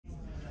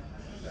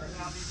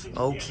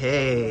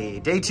Okay,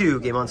 day 2,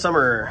 game on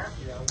summer.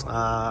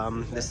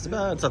 This is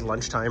about, it's at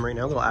lunchtime right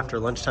now, a little after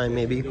lunchtime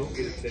maybe.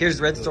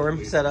 Here's Red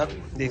Storm set up,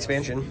 the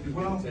expansion.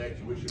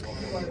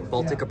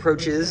 Baltic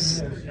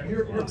approaches.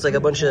 Looks like a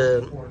bunch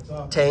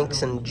of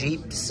tanks and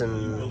jeeps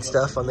and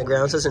stuff on the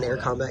ground. So it's an air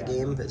combat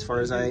game as far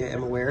as I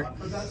am aware.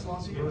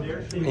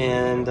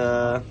 And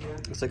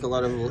looks like a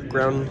lot of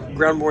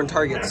groundborne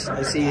targets.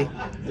 I see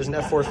there's an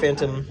F4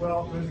 Phantom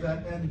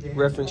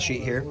reference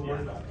sheet here.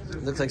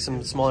 Looks like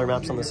some smaller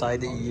maps on the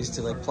side that you use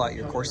to like plot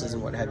your courses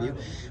and what have you.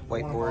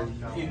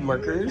 Whiteboard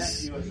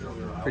markers,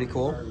 pretty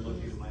cool.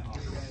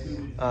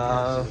 We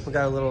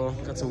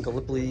got some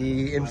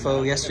Gallipoli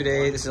info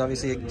yesterday. This is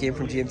obviously a game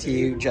from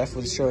GMT. Jeff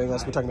was showing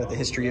us. We're talking about the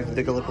history of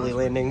the Gallipoli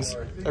landings.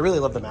 I really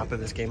love the map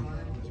of this game.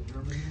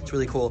 It's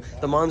really cool.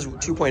 The Mons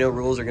 2.0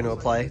 rules are going to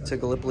apply to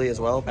Gallipoli as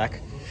well.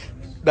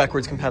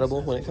 Backwards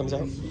compatible when it comes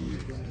out.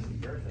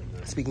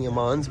 Speaking of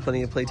Mons,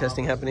 plenty of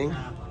playtesting happening.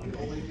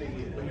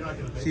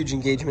 Huge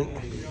engagement.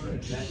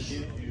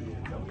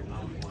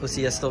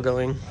 OCS still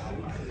going.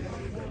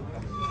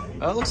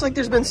 Looks like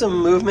there's been some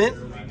movement.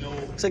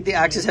 Looks like the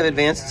Axis have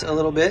advanced a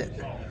little bit.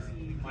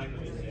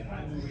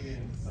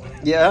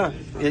 Yeah,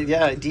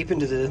 deep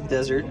into the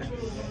desert.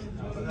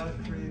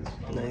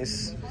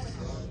 Nice.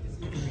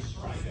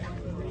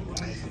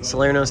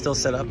 Salerno still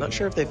set up. Not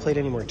sure if they've played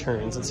any more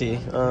turns. Let's see.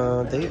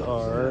 They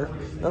are...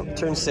 Oh,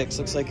 turn 6.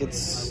 Looks like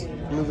it's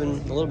moving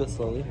a little bit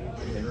slowly.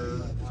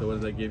 So what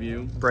does that give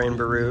you? Brian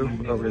Baru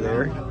over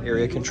there.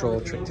 Area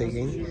control, trick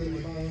taking.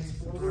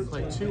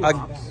 Like 2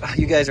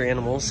 you guys are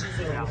animals.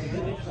 Yeah.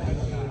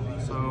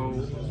 So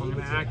I'm going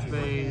to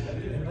activate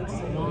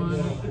 1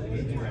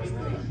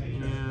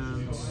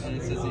 and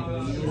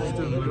just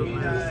do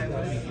movement.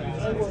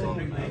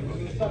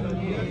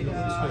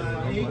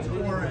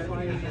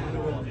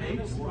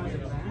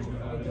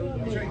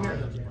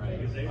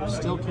 2.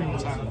 Still can't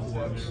attack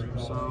force,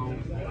 so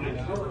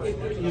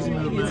easy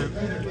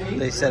movement.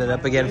 They set it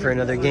up again for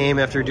another game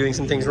after doing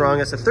some things wrong.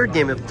 That's the 3rd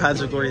game of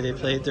Paths of Glory they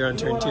played. They're on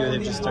turn 2.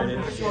 They've just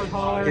started.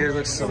 Here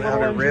looks some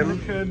Outer Rim,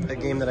 a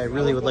game that I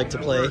really would like to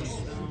play.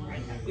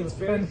 It's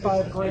been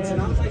 5 grand. It's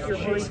not like your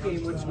first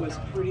game, which was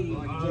pretty.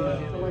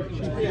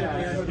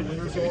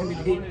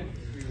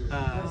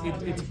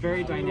 It's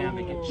very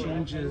dynamic. It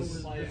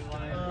changes.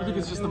 I think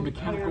it's just the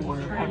mechanical one.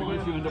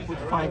 If you end up with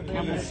 5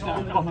 camels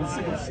stacked on a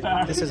single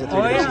stack. This is a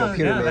 3-dimensional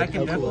pyramid. Yeah, that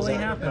can How cool is definitely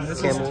that? happen.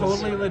 This Camels. is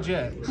totally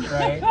legit,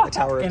 right? A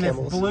tower of and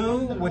camels. if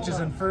blue, which is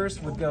in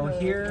first, would go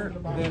here,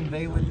 then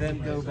they would then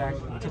go back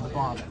to the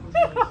bottom.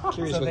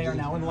 Curious So what they are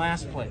you- now in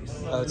last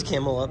place. It's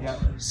Camel Up Yep.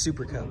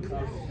 Super Cup.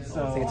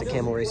 So, I think it's a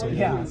camel racing.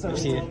 Yeah, so- I've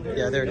seen it.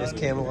 Yeah, there it is.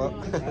 Camel Up.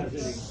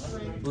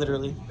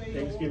 Literally.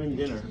 Thanksgiving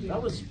dinner.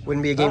 That was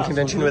Wouldn't be a game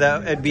convention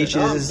without Ed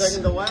Beach's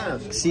second to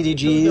last.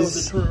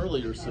 CDGs. Turn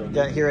earlier, so.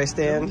 Got Here I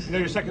Stand. No,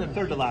 you're second and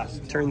third to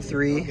last. Turn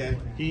 3. Okay.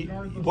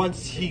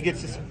 Once he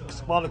gets his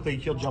symbolically,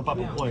 he'll jump up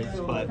in points.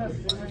 But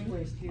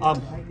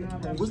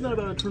Wasn't that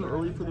about a turn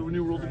early for the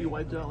new rule to be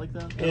wiped out like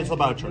that? it's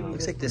about a turn.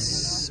 Looks like the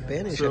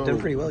Spanish have done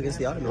pretty well against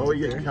the Ottomans. Oh,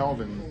 you up get there.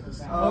 Calvin.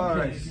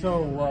 Okay,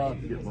 so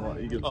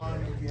You get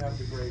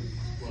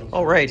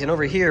All right, and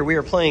over here we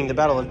are playing the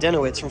Battle of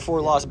Denowitz from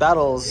 4 Lost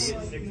Battles,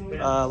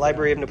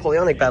 Library of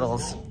Napoleonic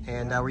Battles.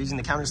 And we're using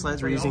the counter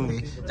sleds, we're using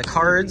the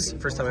cards.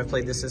 First time I've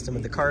played this system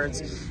with the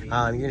cards. You're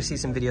gonna see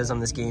some videos on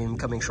this game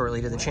coming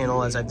shortly to the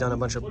channel as I've done a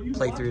bunch of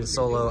playthroughs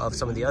solo of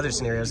some of the other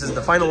scenarios. This is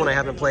the final one I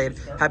haven't played.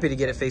 Happy to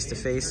get it face to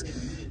face.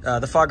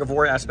 The Fog of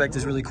War aspect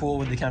is really cool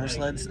with the counter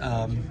sleds.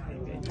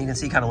 You can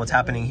see kind of what's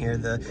happening here.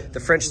 The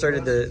French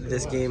started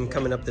this game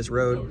coming up this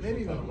road,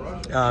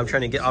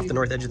 trying to get off the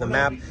north edge of the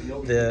map.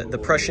 The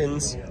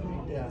Prussians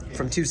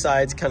from 2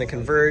 sides kind of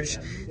converged.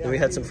 Then we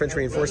had some French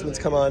reinforcements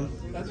come on.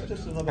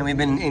 And we've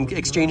been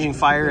exchanging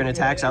fire and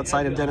attacks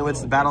outside of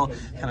Denowitz. The battle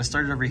kind of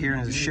started over here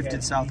and has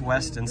shifted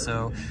southwest. And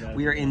so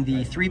we are in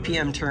the 3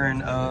 p.m.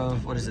 turn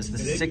of, what is this, the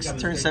 6th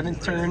turn,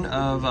 7th turn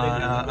of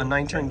a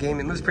 9-turn game.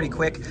 It moves pretty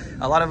quick.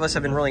 A lot of us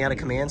have been rolling out of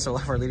command, so a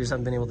lot of our leaders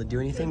haven't been able to do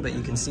anything, but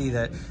you can see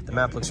that the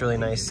map looks really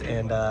nice,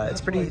 and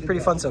it's pretty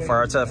fun so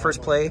far. It's a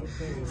first play.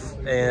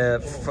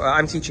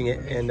 I'm teaching it,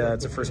 and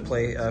it's a first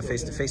play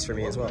face-to-face for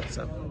me as well.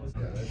 So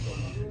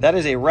that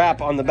is a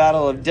wrap on the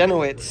Battle of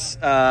Denowitz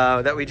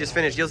that we just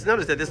finished. You'll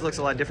notice that this looks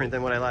a lot different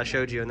than what I last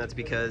showed you, and that's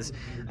because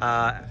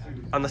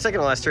on the second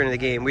to last turn of the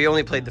game, we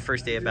only played the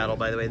first day of battle,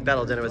 by the way. The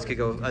Battle of Denowitz could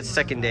go a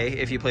second day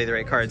if you play the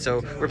right card.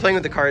 So we're playing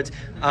with the cards.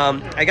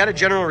 I got a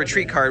General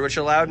Retreat card, which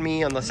allowed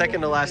me on the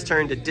second to last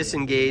turn to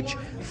disengage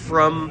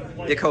from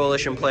the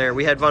coalition player.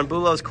 We had von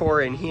Bülow's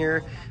corps in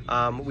here.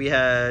 We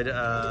had,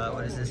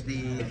 what is this,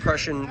 the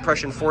Prussian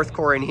 4th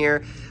Corps in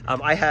here.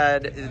 I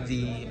had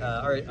the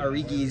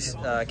Arrighi's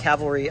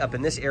cavalry up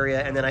in this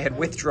area, and then I had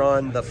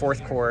withdrawn the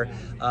 4th Corps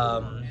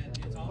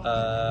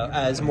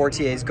as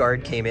Mortier's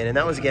guard came in. And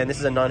that was, again, this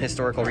is a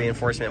non-historical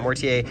reinforcement.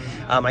 Mortier,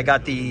 I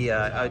got the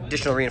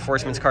additional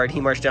reinforcements card.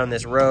 He marched down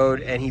this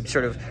road, and he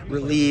sort of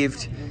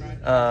relieved,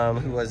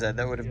 who was that?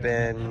 That would have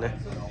been,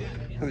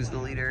 who's the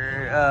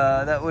leader?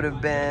 That would have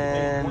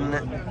been,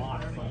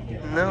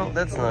 no,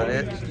 that's not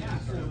it.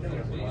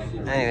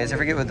 Anyways, I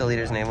forget what the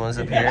leader's name was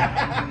up here.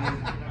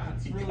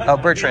 Oh,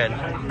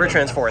 Bertrand.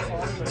 Bertrand's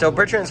fourth. So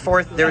Bertrand's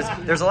fourth.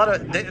 There's a lot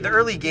of the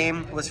early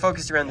game was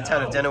focused around the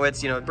town of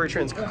Denowitz. You know,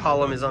 Bertrand's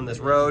column is on this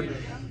road.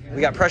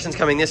 We got Prussians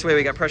coming this way.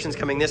 We got Prussians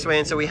coming this way,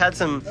 and so we had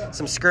some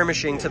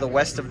skirmishing to the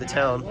west of the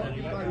town.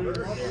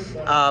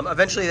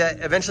 Eventually,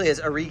 as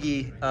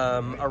Arrighi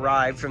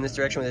arrived from this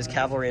direction with his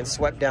cavalry and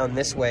swept down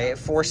this way, it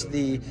forced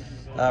the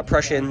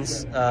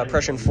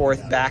Prussian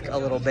fourth back a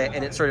little bit,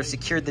 and it sort of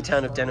secured the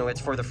town of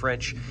Denowitz for the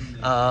French.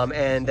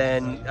 And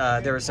then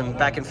there was some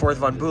back and forth.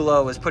 Von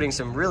Bülow was putting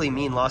some really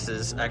mean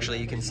losses, actually,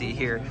 you can see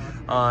here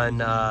on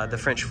the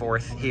French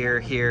fourth.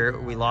 Here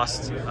we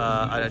lost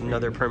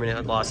another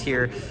permanent loss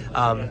here.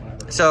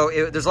 So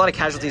there's a lot of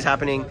casualties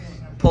happening.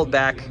 Pulled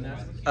back.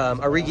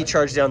 Arrighi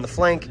charged down the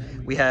flank.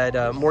 We had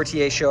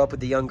Mortier show up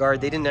with the Young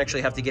Guard. They didn't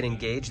actually have to get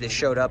engaged. They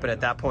showed up, and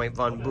at that point,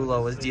 Von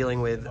Bülow was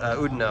dealing with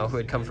Oudinot, who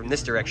had come from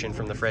this direction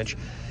from the French.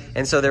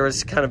 And so there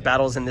was kind of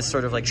battles in this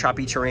sort of like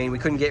choppy terrain. We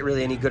couldn't get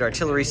really any good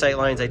artillery sight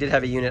lines. I did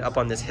have a unit up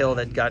on this hill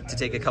that got to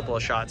take a couple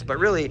of shots. But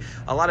really,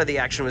 a lot of the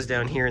action was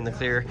down here in the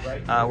clear,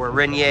 where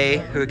Renier,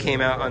 who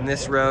came out on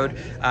this road,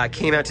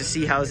 came out to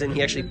Seehausen.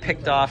 He actually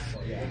picked off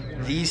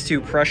these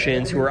two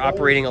Prussians who were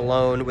operating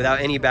alone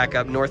without any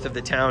backup north of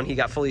the town. He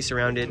got fully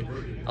surrounded,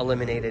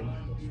 eliminated.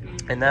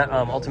 And that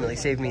ultimately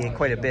saved me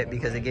quite a bit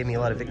because it gave me a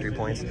lot of victory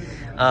points.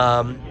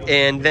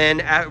 And then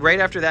right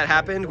after that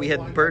happened, we had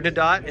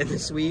Bernadotte and the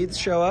Swedes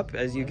show up,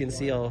 as you can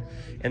see,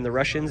 and the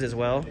Russians as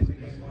well.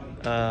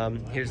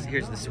 Here's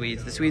the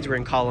Swedes. The Swedes were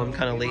in column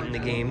kind of late in the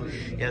game.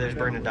 Yeah, there's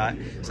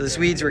Bernadotte. So the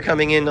Swedes were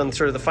coming in on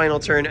sort of the final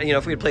turn. You know,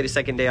 if we had played a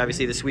second day,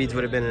 obviously the Swedes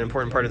would have been an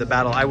important part of the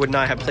battle. I would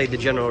not have played the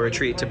general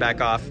retreat to back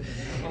off.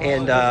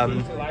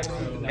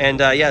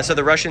 Yeah, so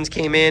the Russians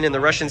came in, and the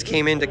Russians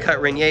came in to cut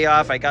Renier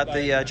off. I got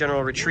the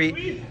general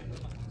retreat.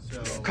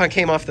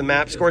 Came off the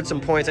map, scored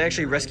some points. I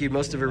actually rescued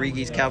most of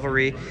Arrighi's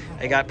cavalry.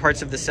 I got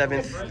parts of the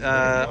 7th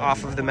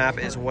off of the map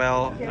as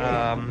well,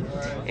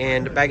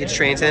 and baggage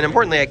trains. And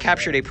importantly, I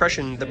captured the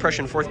Prussian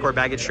 4th Corps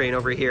baggage train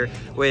over here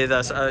with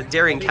a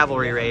daring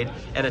cavalry raid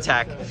and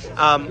attack.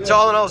 So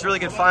all in all, it was really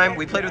good fun.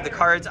 We played with the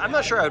cards. I'm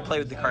not sure I would play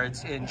with the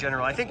cards in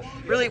general. I think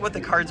really what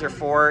the cards are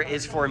for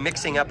is for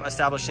mixing up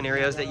established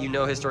scenarios that you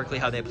know historically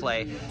how they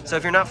play. So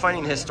if you're not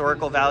finding the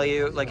historical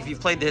value, like if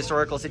you've played the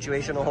historical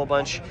situation a whole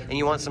bunch and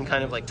you want some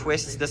kind of like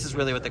twists, this is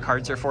really what the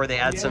cards are for. They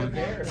add some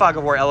fog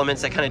of war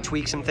elements that kind of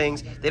tweak some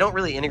things. They don't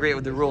really integrate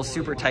with the rules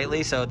super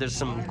tightly, so there's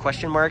some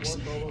question marks,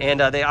 and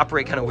they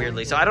operate kind of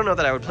weirdly. So I don't know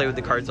that I would play with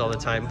the cards all the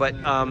time, but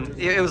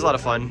it was a lot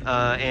of fun,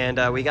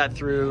 and we got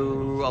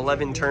through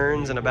 11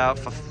 turns in about,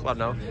 I don't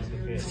know,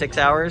 6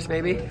 hours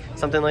maybe,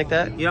 something like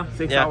that. Yeah,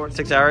 6 hours.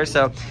 6 hours.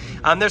 So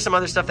there's some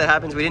other stuff that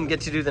happens. We didn't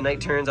get to do the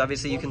night turns.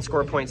 Obviously, you can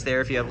score points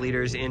there if you have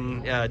leaders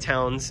in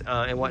towns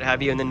and what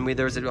have you. And then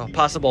there was a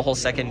possible whole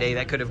second day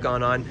that could have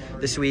gone on.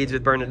 The Swedes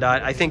with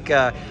Bernadotte. I think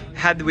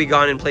had we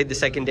gone and played the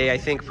second day, I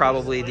think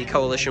probably the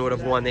coalition would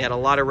have won. They had a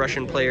lot of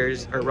Russian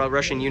players or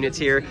Russian units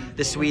here.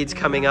 The Swedes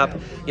coming up.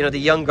 You know, the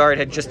Young Guard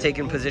had just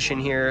taken position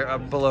here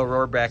below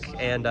Rohrbeck,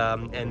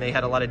 and they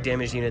had a lot of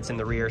damaged units in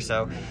the rear.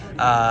 So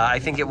I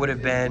think it would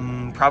have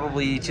been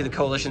probably to the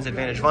coalition's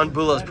advantage. Von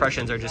Bülow's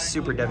Prussians are just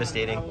super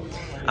devastating.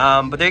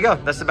 But there you go.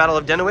 That's the Battle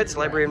of Denowitz,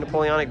 Library of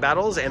Napoleonic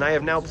Battles, and I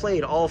have now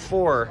played all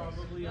 4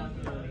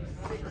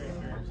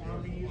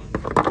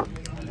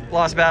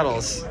 lost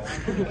battles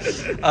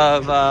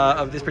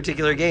of this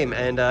particular game.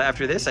 And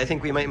after this, I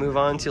think we might move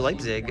on to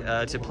Leipzig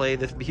to play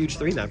the huge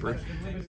 3-mapper.